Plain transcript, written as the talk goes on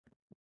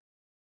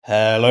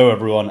Hello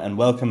everyone and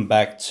welcome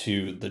back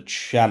to the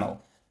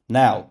channel.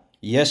 Now,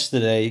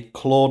 yesterday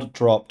Claude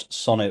dropped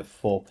Sonnet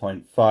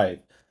 4.5,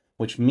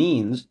 which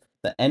means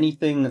that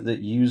anything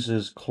that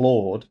uses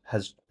Claude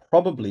has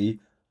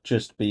probably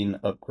just been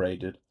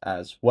upgraded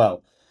as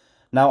well.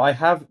 Now, I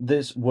have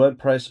this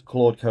WordPress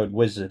Claude Code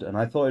Wizard and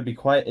I thought it'd be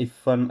quite a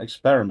fun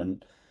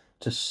experiment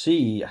to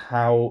see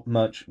how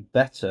much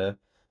better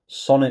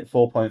Sonnet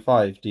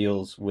 4.5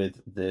 deals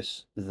with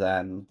this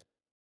than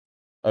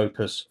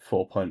Opus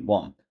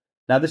 4.1.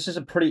 Now, this is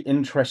a pretty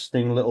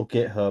interesting little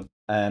GitHub,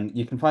 and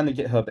you can find the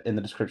GitHub in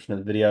the description of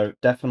the video.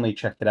 Definitely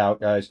check it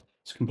out, guys.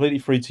 It's completely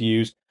free to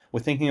use.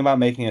 We're thinking about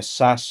making a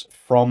SaaS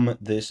from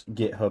this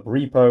GitHub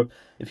repo.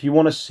 If you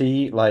want to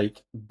see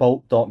like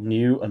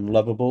bolt.new and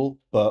lovable,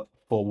 but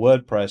for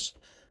WordPress,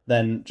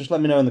 then just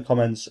let me know in the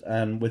comments,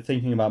 and we're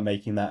thinking about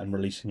making that and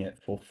releasing it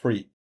for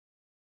free.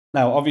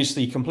 Now,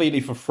 obviously, completely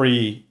for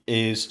free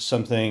is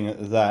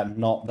something that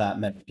not that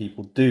many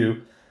people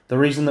do. The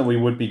reason that we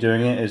would be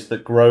doing it is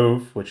that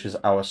Grove, which is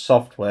our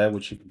software,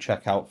 which you can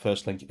check out,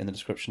 first link in the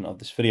description of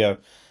this video,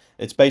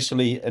 it's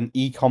basically an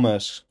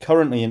e-commerce,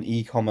 currently an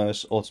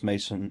e-commerce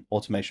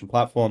automation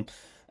platform,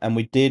 and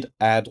we did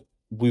add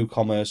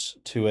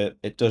WooCommerce to it.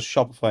 It does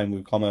Shopify and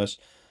WooCommerce,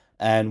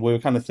 and we were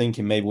kind of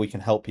thinking maybe we can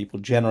help people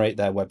generate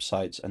their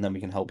websites, and then we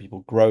can help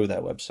people grow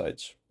their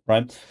websites,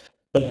 right?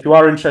 But if you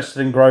are interested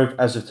in growth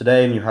as of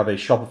today and you have a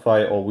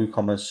Shopify or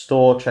WooCommerce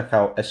store, check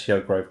out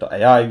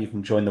SEOgrowth.ai. You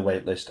can join the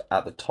waitlist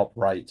at the top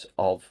right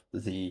of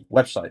the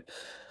website.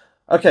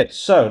 Okay,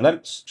 so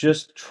let's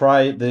just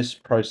try this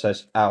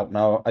process out.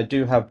 Now, I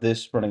do have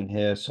this running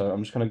here, so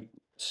I'm just going to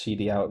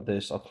cd out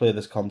this. I'll clear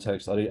this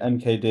context. I'll do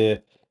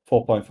mkdir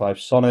 4.5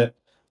 sonnet,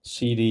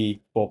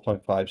 cd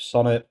 4.5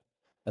 sonnet,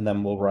 and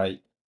then we'll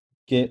write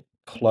git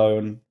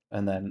clone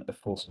and then a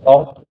full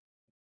stop.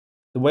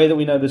 The way that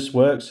we know this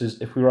works is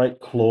if we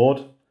write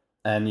Claude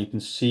and you can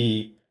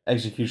see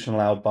execution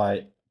allowed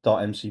by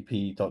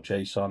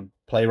 .mcp.json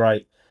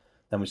playwright,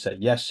 then we say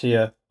yes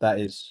here,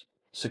 that is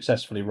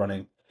successfully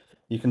running.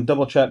 You can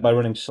double check by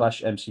running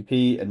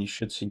 /mcp and you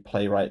should see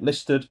playwright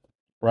listed,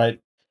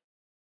 right?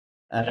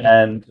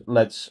 And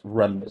let's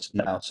run this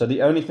now. So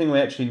the only thing we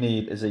actually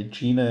need is a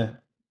Gina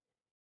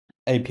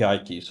API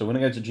key. So we're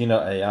going to go to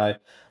Gina.ai.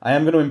 I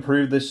am going to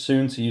improve this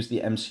soon to use the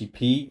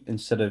MCP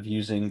instead of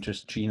using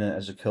just Gina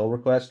as a curl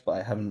request, but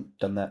I haven't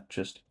done that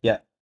just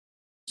yet.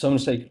 So I'm going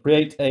to say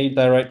create a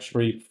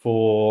directory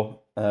for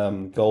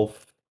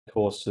golf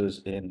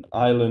courses in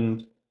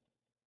Ireland,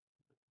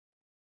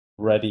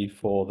 ready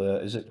for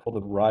the, is it for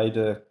the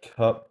Ryder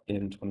Cup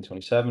in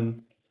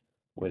 2027,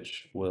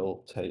 which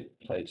will take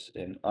place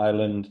in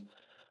Ireland.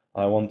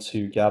 I want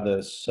to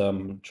gather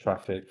some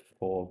traffic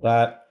for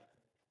that.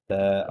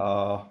 There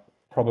are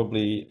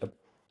probably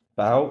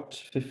about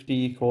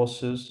 50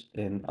 courses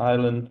in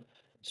Ireland,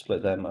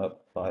 split them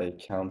up by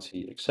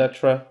county,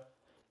 etc.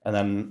 And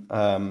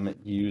then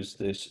use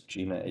this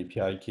Gina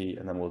API key,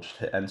 and then we'll just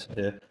hit enter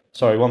here.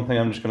 Sorry, one thing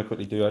I'm just going to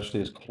quickly do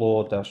actually is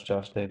claw dash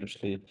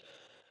dangerously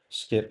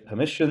skip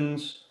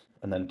permissions,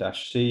 and then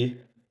 -c.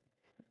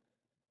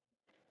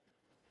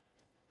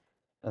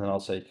 And then I'll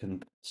say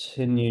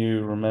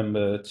continue.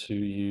 Remember to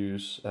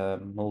use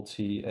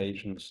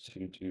multi-agents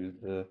to do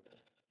the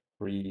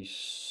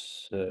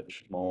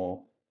research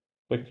more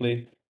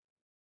quickly.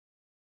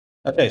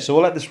 Okay, so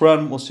we'll let this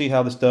run. We'll see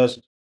how this does.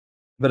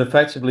 But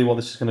effectively what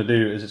this is going to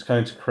do is it's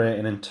going to create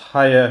an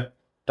entire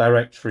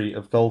directory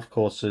of golf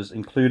courses,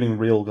 including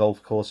real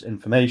golf course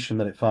information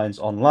that it finds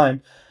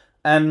online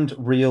and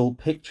real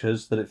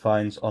pictures that it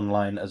finds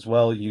online as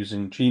well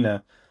using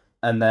Gina.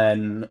 And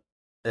then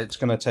it's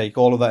going to take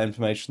all of that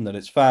information that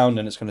it's found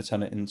and it's going to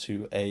turn it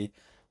into a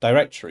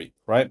directory,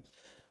 right?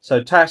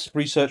 So task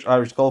research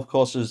Irish golf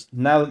courses,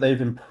 now that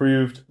they've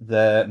improved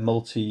their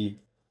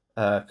multi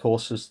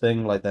courses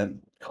thing, like their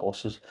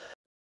courses,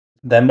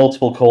 their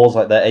multiple calls,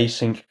 like their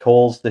async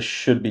calls, this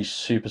should be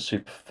super,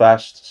 super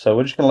fast. So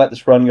we're just going to let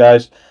this run,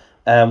 guys,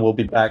 and we'll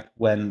be back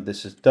when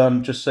this is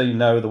done. Just so you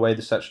know, the way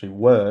this actually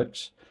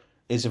works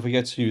is if we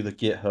go to the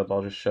GitHub,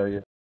 I'll just show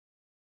you.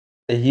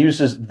 It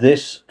uses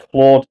this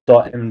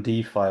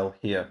claude.md file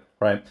here,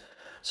 right?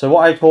 So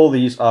what I call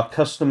these are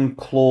custom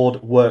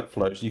Claude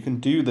workflows. You can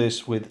do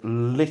this with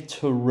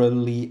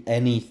literally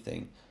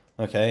anything,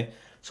 okay?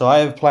 So I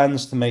have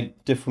plans to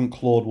make different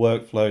Claude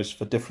workflows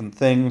for different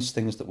things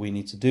that we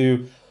need to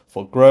do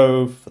for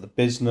growth, for the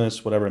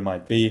business, whatever it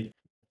might be.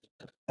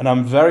 And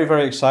I'm very,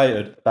 very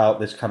excited about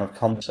this kind of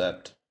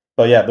concept.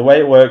 But yeah, the way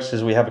it works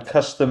is we have a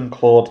custom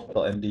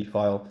Claude.md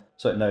file,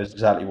 so it knows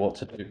exactly what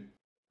to do.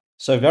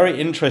 So very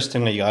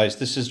interestingly, guys,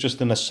 this is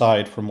just an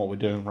aside from what we're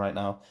doing right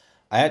now.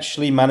 I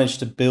actually managed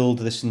to build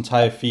this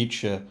entire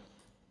feature,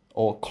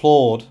 or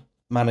Claude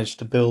managed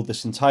to build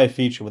this entire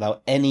feature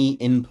without any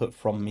input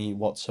from me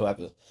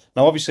whatsoever.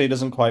 Now, obviously, it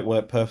doesn't quite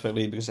work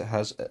perfectly because it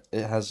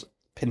has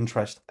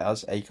Pinterest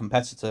as a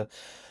competitor,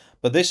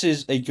 but this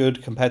is a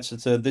good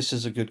competitor. This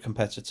is a good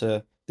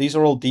competitor. These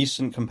are all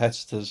decent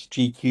competitors.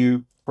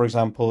 GQ, for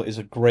example, is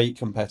a great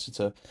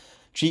competitor.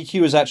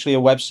 GQ is actually a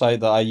website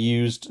that I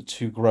used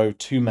to grow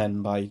Two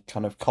Men by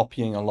kind of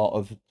copying a lot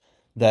of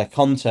their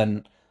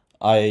content.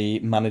 I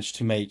managed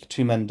to make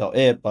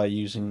twomen.it by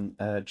using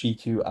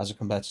GQ as a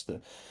competitor.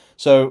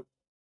 So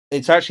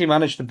it's actually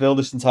managed to build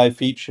this entire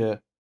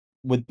feature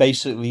with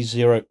basically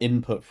zero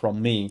input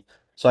from me.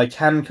 So I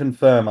can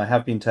confirm, I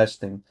have been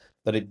testing,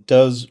 that it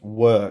does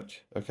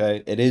work.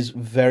 Okay, it is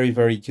very,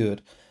 very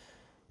good.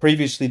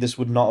 Previously, this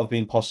would not have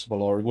been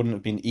possible, or it wouldn't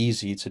have been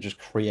easy to just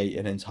create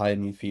an entire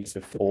new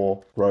feature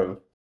for Row.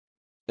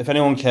 If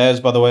anyone cares,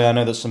 by the way, I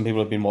know that some people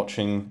have been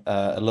watching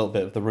a little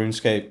bit of the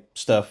RuneScape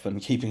stuff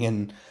and keeping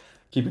in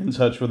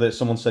touch with it.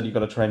 Someone said you've got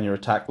to train your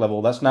attack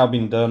level. That's now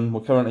been done.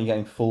 We're currently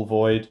getting full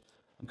void.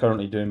 I'm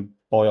currently doing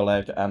boil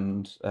egg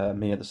and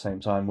me at the same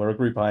time. We're a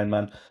group Iron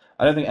Man.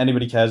 I don't think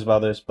anybody cares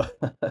about this, but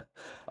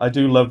I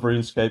do love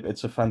RuneScape.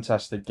 It's a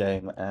fantastic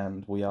game,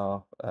 and we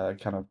are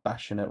kind of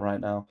bashing it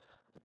right now.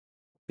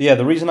 But yeah,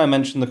 the reason I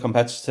mentioned the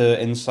competitor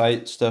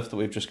insight stuff that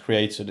we've just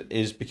created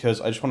is because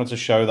I just wanted to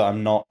show that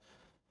I'm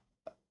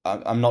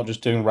not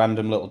just doing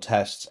random little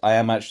tests. I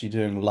am actually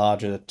doing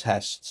larger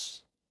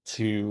tests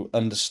to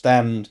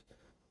understand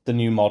the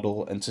new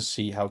model and to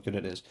see how good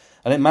it is.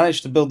 And it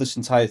managed to build this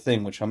entire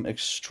thing, which I'm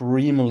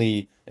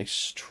extremely,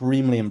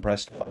 extremely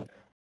impressed by.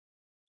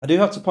 I do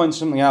have to point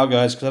something out,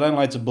 guys, because I don't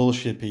like to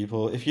bullshit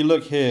people. If you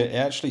look here, it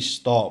actually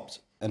stopped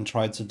and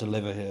tried to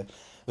deliver here.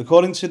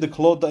 According to the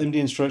Claude.md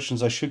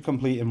instructions, I should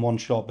complete in one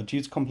shot, but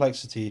due to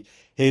complexity,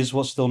 here's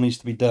what still needs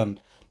to be done.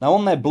 Now,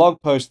 on their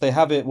blog post, they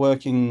have it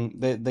working,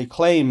 they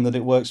claim that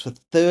it works for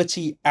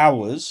 30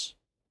 hours,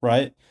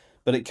 right?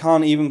 But it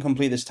can't even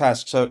complete this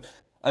task. So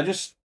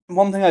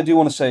one thing I do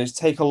want to say is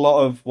take a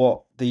lot of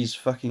what these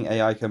fucking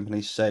AI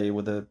companies say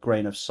with a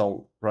grain of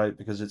salt, right?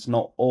 Because it's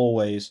not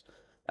always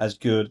as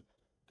good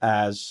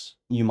as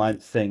you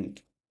might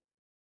think.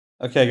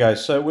 Okay,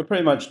 guys, so we're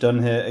pretty much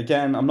done here.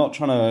 Again, I'm not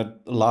trying to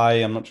lie,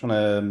 I'm not trying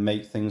to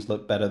make things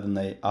look better than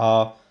they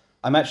are.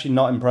 I'm actually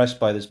not impressed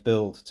by this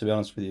build, to be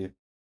honest with you.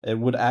 It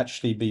would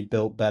actually be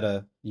built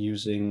better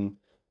using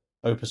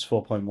Opus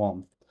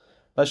 4.1.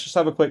 Let's just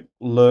have a quick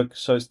look.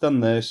 So it's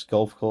done this,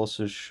 golf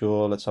courses,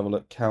 sure. Let's have a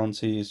look.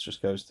 Counties,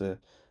 just goes to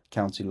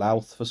County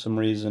Louth for some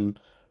reason.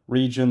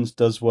 Regions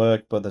does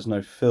work, but there's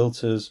no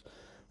filters.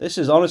 This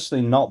is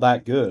honestly not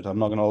that good, I'm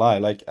not gonna lie.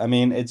 Like, I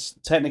mean, it's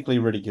technically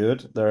really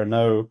good. There are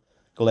no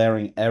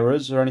glaring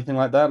errors or anything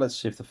like that. Let's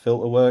see if the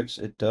filter works.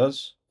 It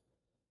does.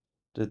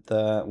 Did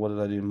that, what did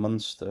I do?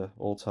 Munster,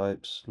 all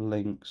types,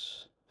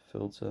 links,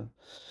 filter.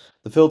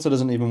 The filter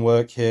doesn't even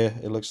work here.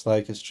 It looks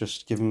like it's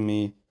just giving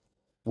me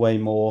way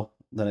more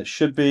than it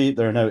should be.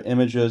 There are no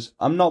images.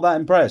 I'm not that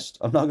impressed.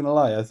 I'm not going to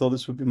lie. I thought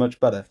this would be much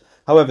better.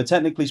 However,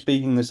 technically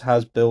speaking, this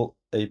has built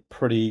a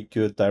pretty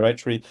good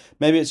directory.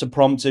 Maybe it's a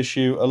prompt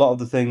issue. A lot of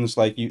the things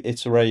like you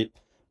iterate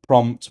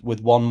prompt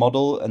with one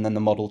model and then the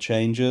model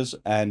changes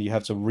and you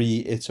have to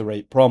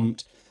reiterate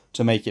prompt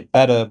to make it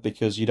better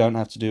because you don't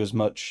have to do as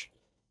much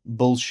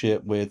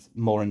bullshit with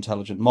more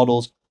intelligent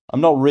models.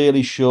 I'm not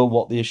really sure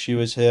what the issue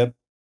is here.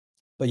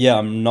 But yeah,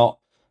 I'm not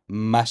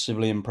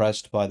massively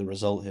impressed by the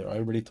result here. I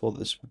really thought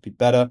this would be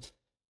better.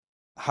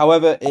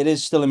 However, it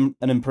is still an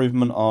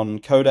improvement on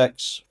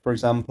Codex, for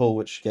example,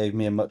 which gave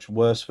me a much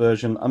worse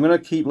version. I'm going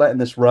to keep letting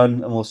this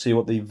run and we'll see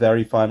what the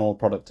very final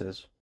product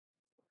is.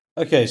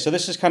 Okay, so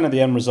this is kind of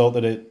the end result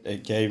that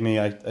it gave me.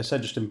 I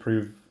said just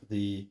improve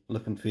the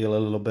look and feel a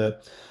little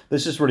bit.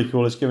 This is really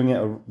cool. It's giving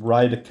it a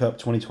Ryder Cup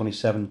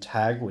 2027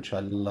 tag, which I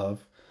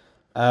love.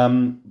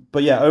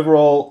 But yeah,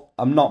 overall,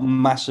 I'm not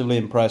massively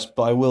impressed,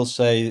 but I will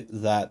say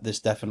that this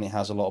definitely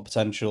has a lot of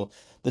potential.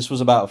 This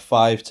was about a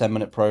 5-10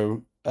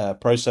 minute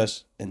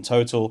process in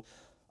total.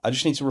 I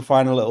just need to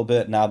refine a little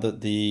bit now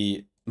that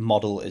the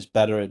model is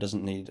better. It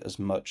doesn't need as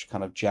much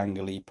kind of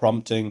jangly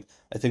prompting.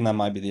 I think that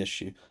might be the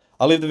issue.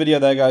 I'll leave the video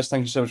there, guys.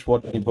 Thank you so much for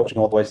watching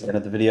all the way to the end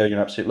of the video. You're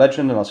an absolute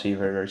legend, and I'll see you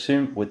very, very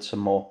soon with some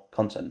more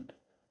content.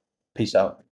 Peace out.